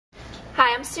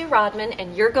I'm Sue Rodman,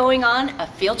 and you're going on a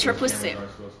field trip with Sue.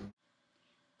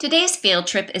 Today's field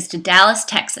trip is to Dallas,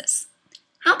 Texas.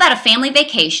 How about a family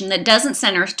vacation that doesn't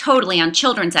center totally on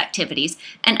children's activities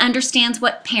and understands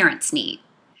what parents need?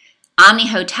 Omni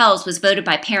Hotels was voted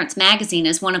by Parents Magazine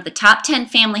as one of the top 10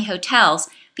 family hotels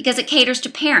because it caters to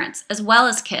parents as well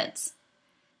as kids.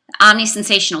 The Omni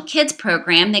Sensational Kids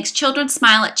program makes children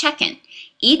smile at check-in.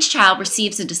 Each child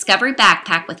receives a discovery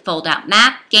backpack with fold-out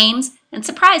map, games, and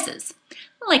surprises,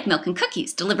 like milk and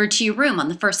cookies delivered to your room on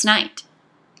the first night.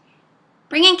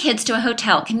 Bringing kids to a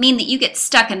hotel can mean that you get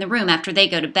stuck in the room after they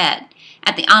go to bed.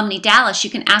 At the Omni Dallas, you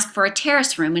can ask for a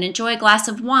terrace room and enjoy a glass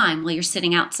of wine while you're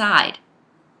sitting outside.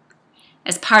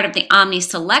 As part of the Omni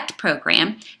Select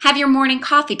program, have your morning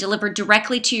coffee delivered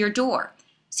directly to your door,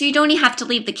 so you don't even have to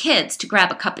leave the kids to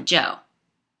grab a cup of joe.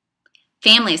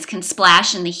 Families can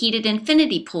splash in the heated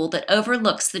infinity pool that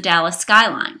overlooks the Dallas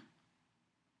skyline.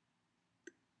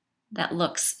 That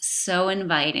looks so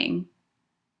inviting.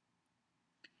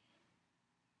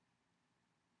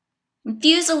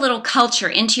 Infuse a little culture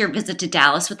into your visit to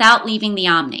Dallas without leaving the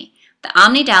Omni. The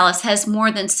Omni Dallas has more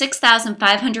than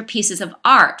 6,500 pieces of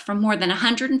art from more than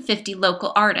 150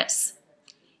 local artists.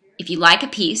 If you like a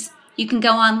piece, you can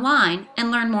go online and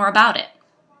learn more about it.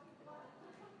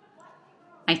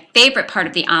 My favorite part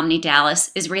of the Omni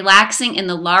Dallas is relaxing in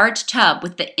the large tub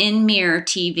with the in-mirror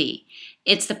TV.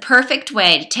 It's the perfect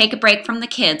way to take a break from the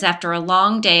kids after a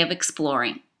long day of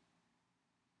exploring.